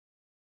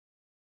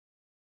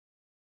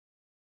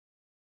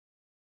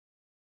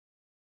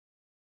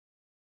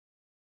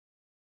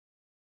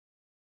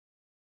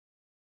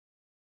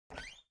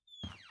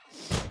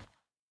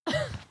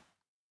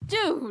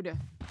Dude!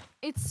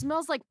 It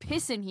smells like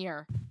piss in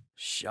here.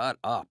 Shut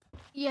up.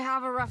 You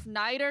have a rough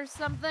night or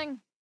something?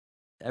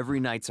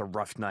 Every night's a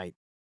rough night.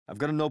 I've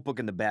got a notebook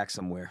in the back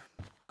somewhere.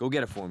 Go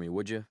get it for me,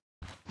 would you?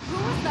 Who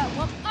was that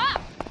woman?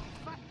 Ah!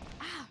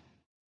 Ah!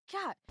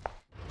 God.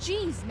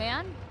 Jeez,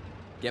 man.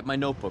 Get my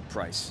notebook,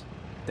 Price.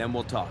 Then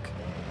we'll talk.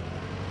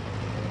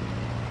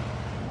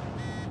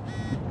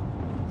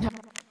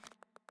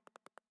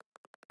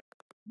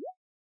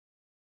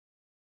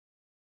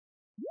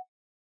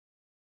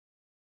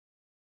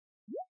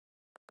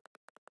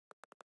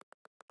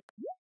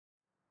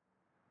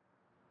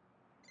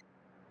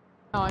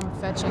 Now I'm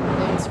fetching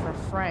things for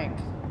Frank.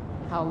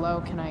 How low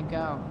can I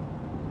go?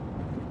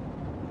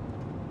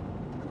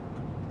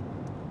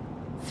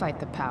 Fight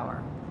the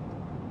power.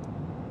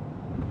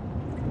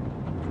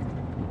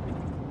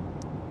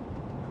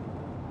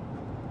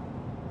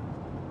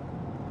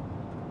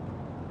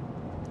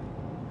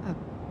 A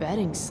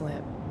betting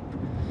slip.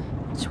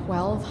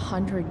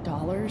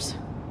 $1,200?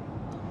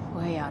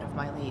 Way out of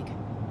my league.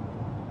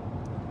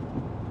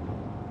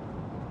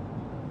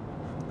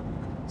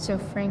 So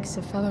Frank's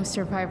a fellow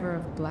survivor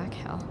of Black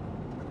Hell.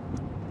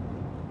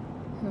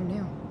 Who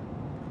knew?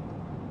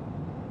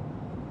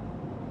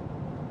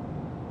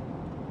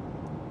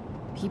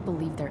 People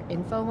leave their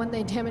info when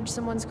they damage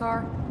someone's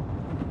car?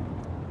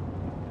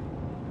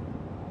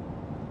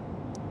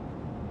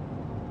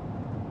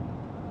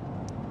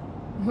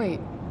 Wait,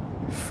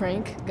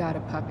 Frank got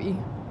a puppy?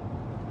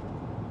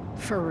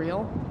 For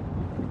real?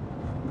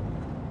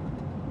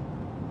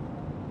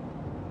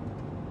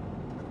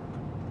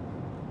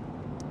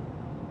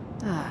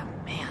 Ah,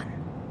 man.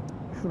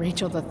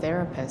 Rachel the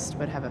therapist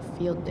would have a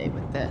field day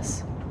with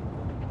this.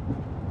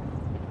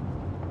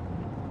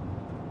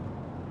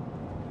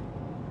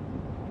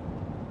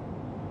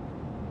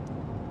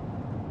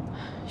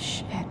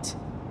 Shit.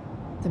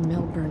 The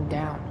mill burned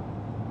down.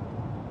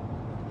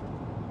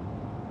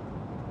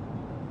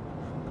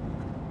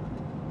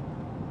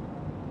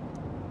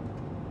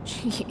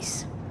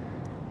 Jeez.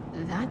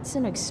 That's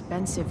an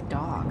expensive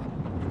dog.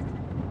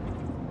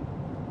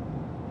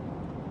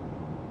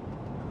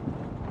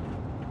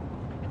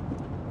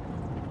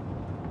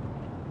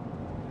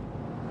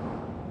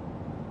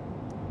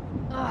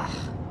 Ugh,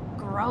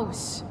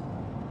 gross.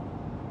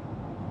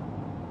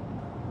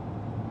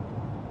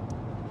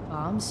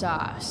 Bomb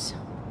sauce.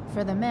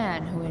 For the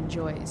man who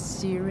enjoys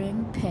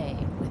searing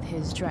pain with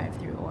his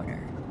drive-thru order.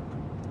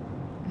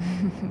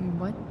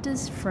 What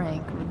does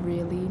Frank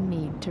really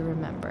need to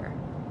remember?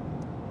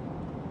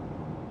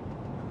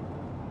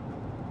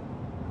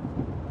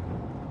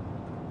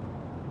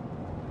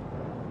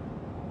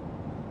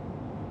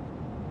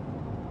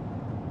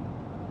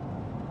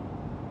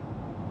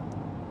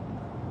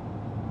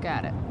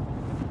 Got it.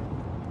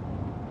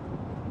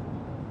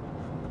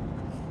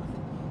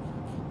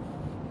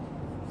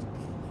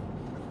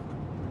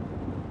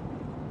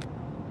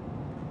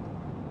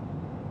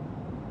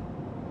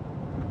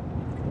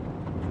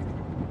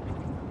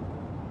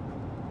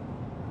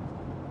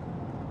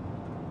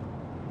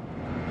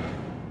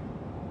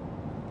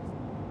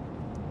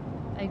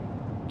 I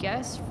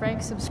guess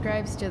Frank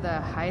subscribes to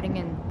the hiding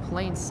in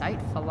plain sight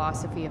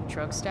philosophy of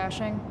drug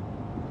stashing.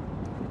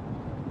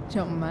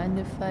 Don't mind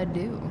if I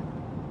do.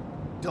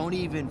 Don't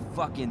even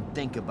fucking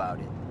think about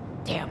it.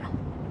 Damn.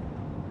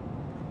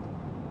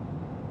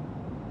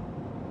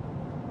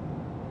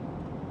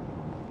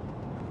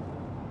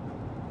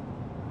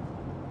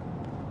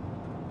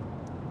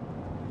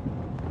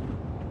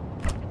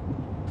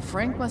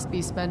 Frank must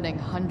be spending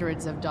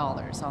hundreds of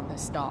dollars on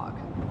this dog.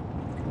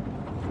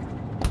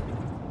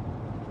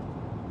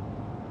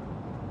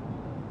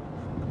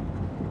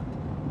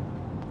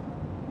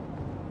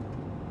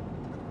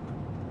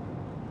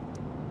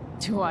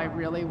 Do I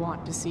really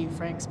want to see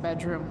Frank's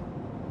bedroom?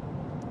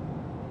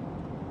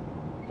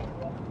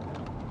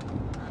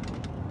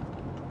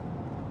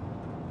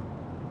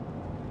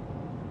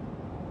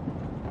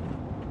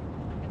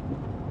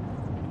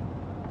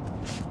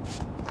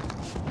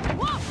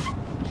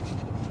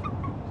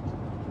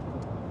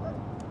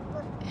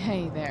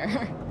 Hey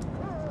there.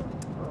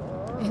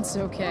 It's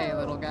okay,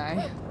 little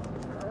guy.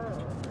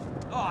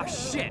 Oh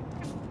shit!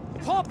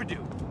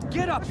 Pompidou,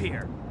 get up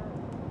here!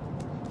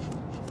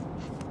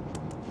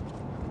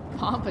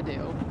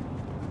 Pompidou.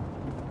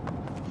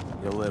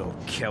 You little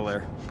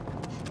killer.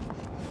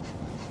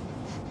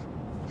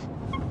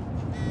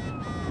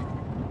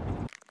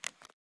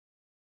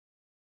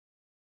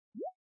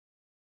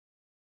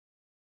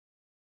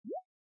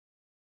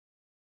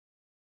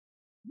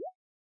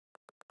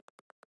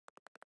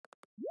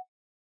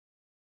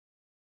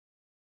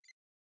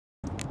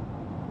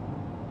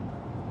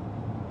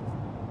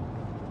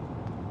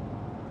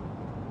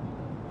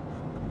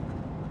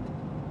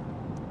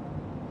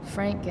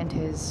 Frank and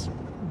his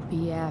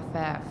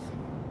BFF.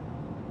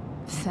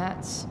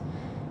 That's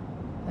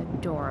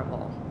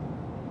adorable.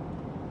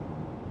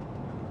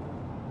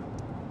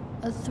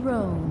 A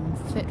throne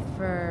fit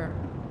for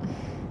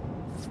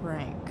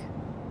Frank.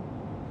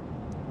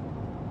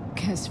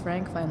 Guess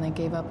Frank finally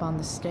gave up on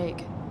the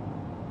steak.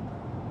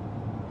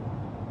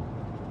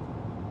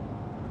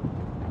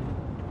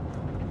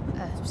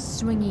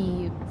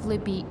 swingy,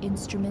 flippy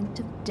instrument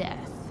of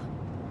death.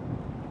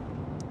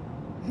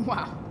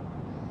 Wow.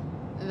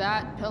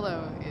 That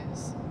pillow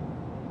is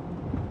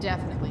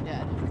definitely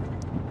dead.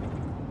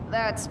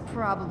 That's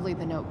probably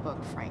the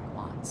notebook Frank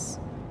wants.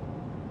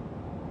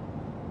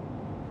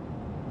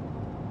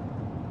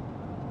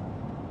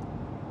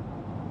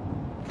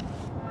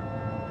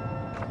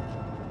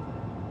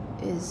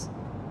 Is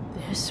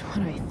this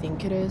what I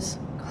think it is?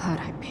 Glad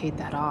I paid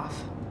that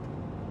off.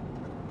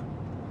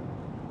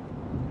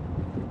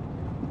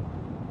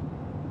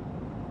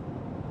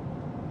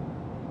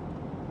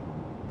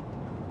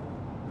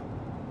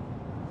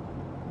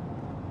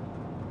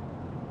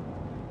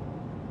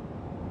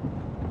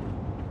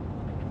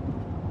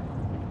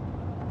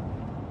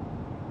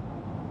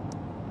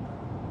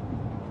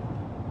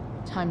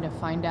 Time to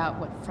find out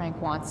what Frank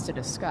wants to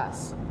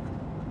discuss.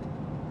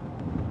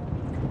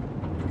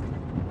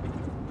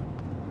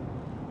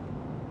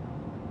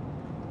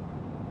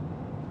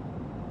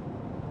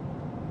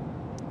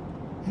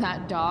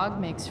 That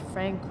dog makes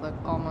Frank look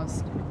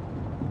almost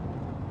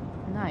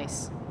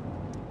nice.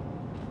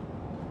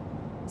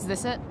 Is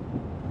this it?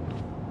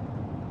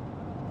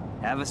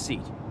 Have a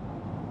seat.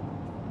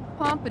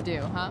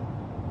 Pompidou, huh?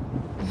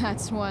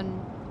 That's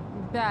one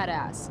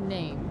badass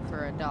name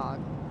for a dog.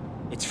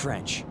 It's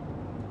French.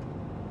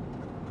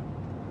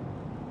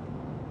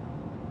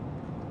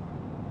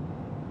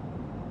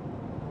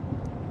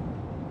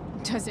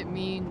 Does it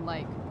mean,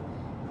 like,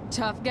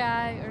 tough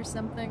guy or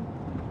something?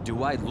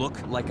 Do I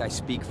look like I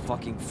speak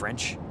fucking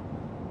French?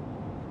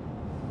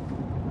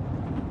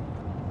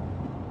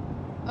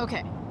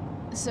 Okay,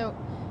 so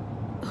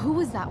who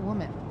was that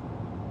woman?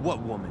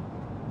 What woman?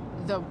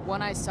 The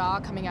one I saw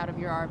coming out of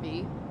your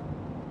RV?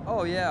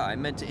 Oh yeah, I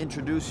meant to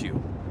introduce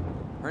you.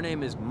 Her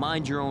name is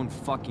Mind Your Own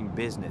Fucking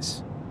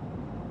Business.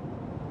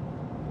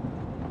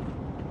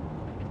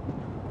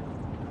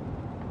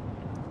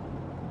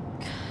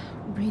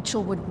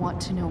 Rachel would want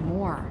to know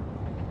more.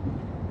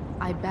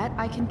 I bet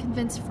I can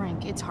convince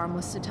Frank it's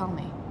harmless to tell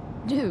me.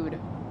 Dude,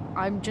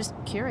 I'm just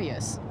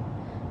curious.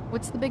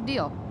 What's the big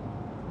deal?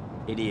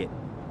 Idiot.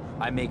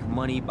 I make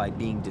money by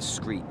being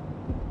discreet.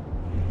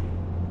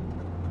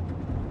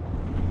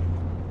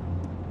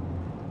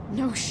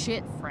 No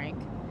shit,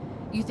 Frank.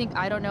 You think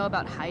I don't know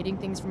about hiding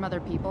things from other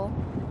people?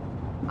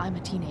 I'm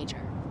a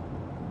teenager.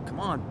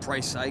 Come on,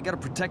 Price, I gotta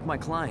protect my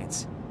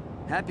clients.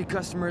 Happy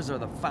customers are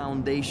the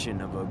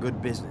foundation of a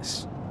good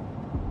business.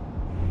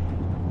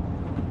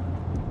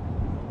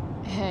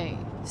 Hey,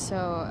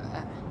 so,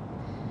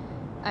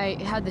 I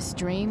had this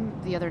dream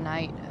the other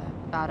night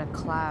about a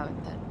cloud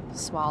that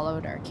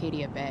swallowed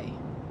Arcadia Bay.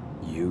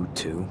 You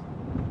too?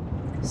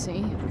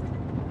 See?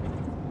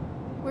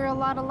 We're a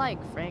lot alike,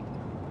 Frank.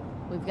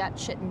 We've got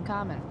shit in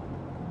common.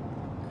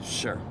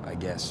 Sure, I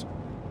guess.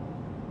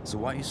 So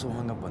why are you so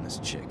hung up on this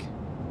chick?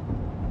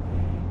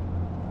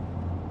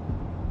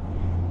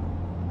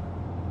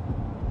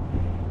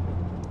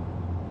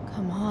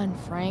 Come on,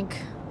 Frank.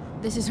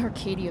 This is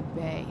Arcadia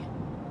Bay.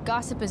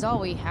 Gossip is all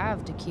we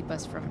have to keep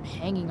us from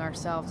hanging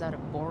ourselves out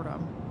of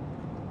boredom.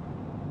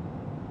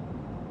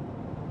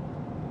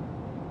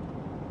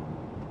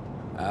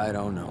 I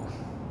don't know.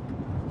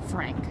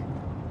 Frank.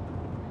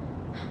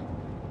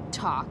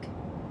 Talk,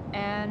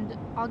 and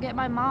I'll get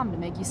my mom to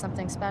make you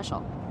something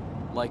special.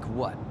 Like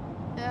what?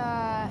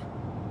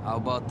 How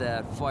about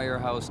that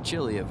firehouse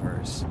chili of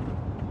hers?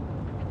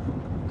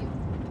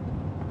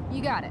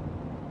 You got it.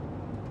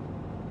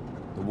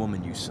 The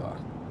woman you saw.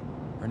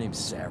 Her name's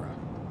Sarah.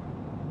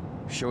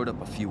 Showed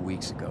up a few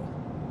weeks ago,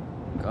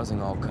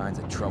 causing all kinds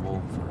of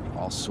trouble for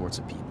all sorts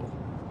of people.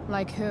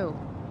 Like who?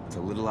 It's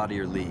a little out of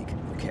your league,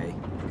 okay?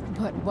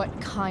 But what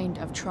kind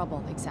of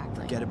trouble,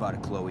 exactly? Forget about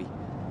it, Chloe.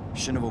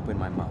 Shouldn't have opened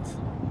my mouth.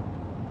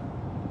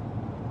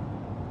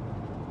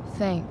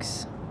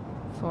 Thanks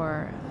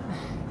for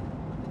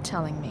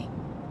telling me.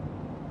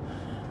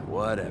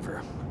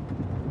 Whatever.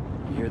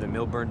 You hear the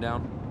mill burned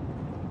down?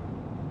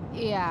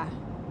 Yeah.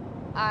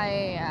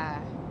 I,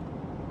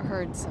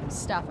 heard some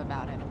stuff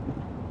about it.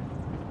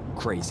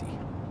 Crazy.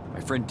 My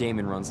friend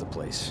Damon runs the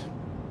place.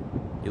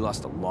 He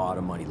lost a lot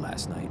of money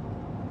last night.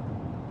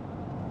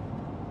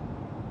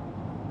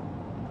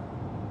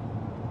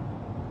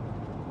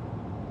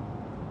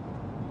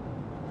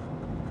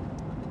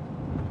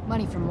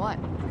 Money from what?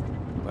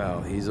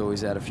 Well, he's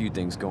always had a few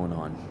things going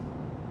on.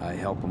 I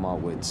help him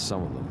out with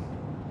some of them.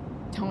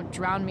 Don't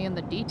drown me in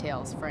the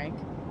details, Frank.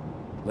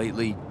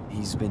 Lately,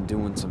 he's been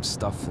doing some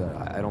stuff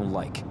that I don't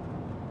like.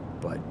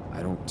 But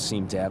I don't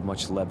seem to have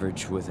much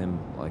leverage with him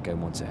like I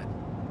once had.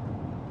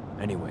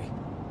 Anyway,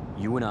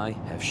 you and I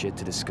have shit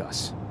to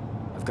discuss.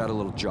 I've got a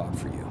little job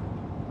for you.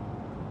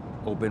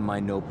 Open my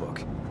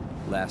notebook.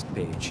 Last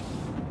page.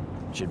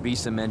 Should be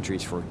some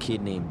entries for a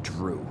kid named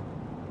Drew.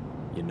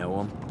 You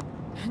know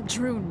him?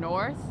 Drew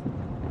North?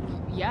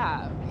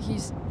 Yeah,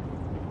 he's...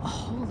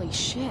 Holy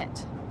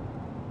shit.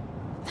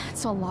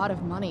 That's a lot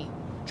of money.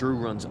 Drew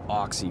runs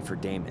Oxy for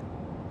Damon.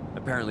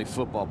 Apparently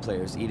football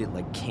players eat it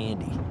like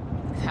candy.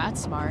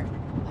 That's smart,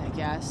 I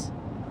guess.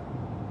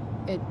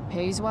 It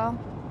pays well?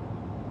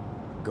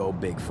 Go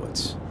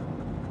Bigfoots.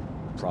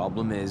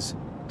 Problem is,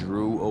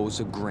 Drew owes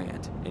a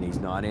grand, and he's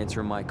not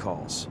answering my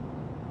calls.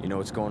 You know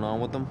what's going on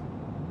with him?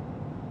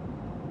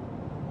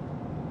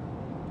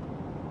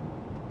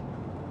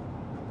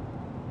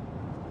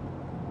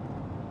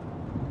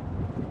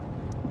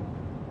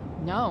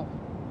 No,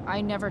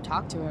 I never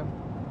talked to him.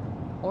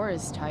 Or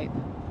his type.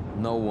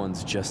 No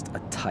one's just a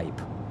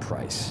type,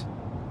 Price.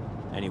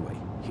 Anyway,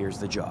 here's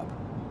the job.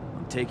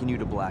 I'm taking you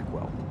to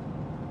Blackwell.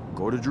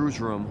 Go to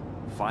Drew's room,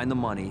 find the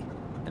money,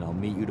 and I'll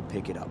meet you to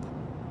pick it up.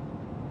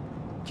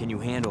 Can you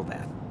handle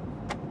that?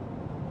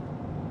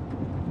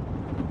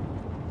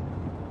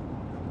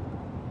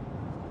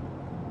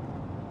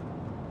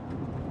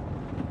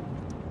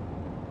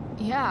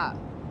 Yeah,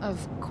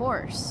 of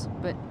course,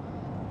 but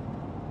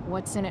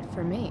what's in it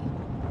for me?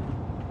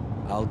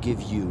 I'll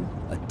give you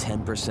a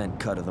 10%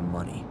 cut of the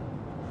money.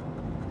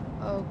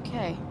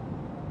 Okay.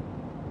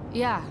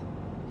 Yeah,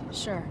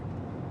 sure.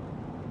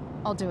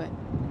 I'll do it.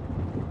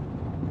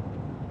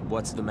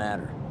 What's the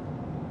matter?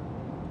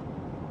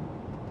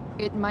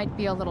 It might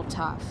be a little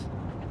tough.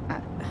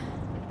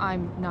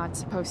 I'm not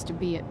supposed to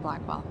be at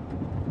Blackwell.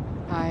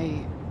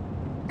 I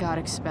got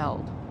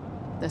expelled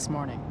this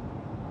morning.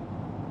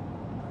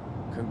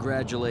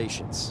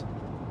 Congratulations.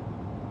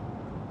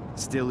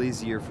 Still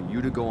easier for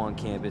you to go on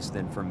campus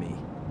than for me.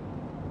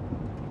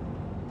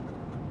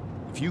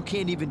 If you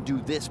can't even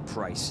do this,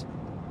 Price...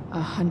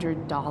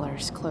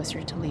 $100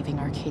 closer to leaving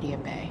Arcadia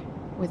Bay.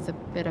 With a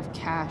bit of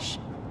cash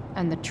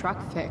and the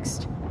truck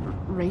fixed,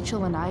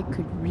 Rachel and I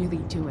could really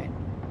do it.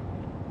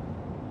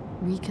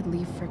 We could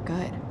leave for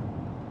good.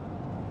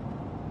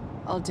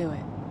 I'll do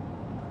it.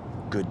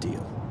 Good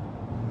deal.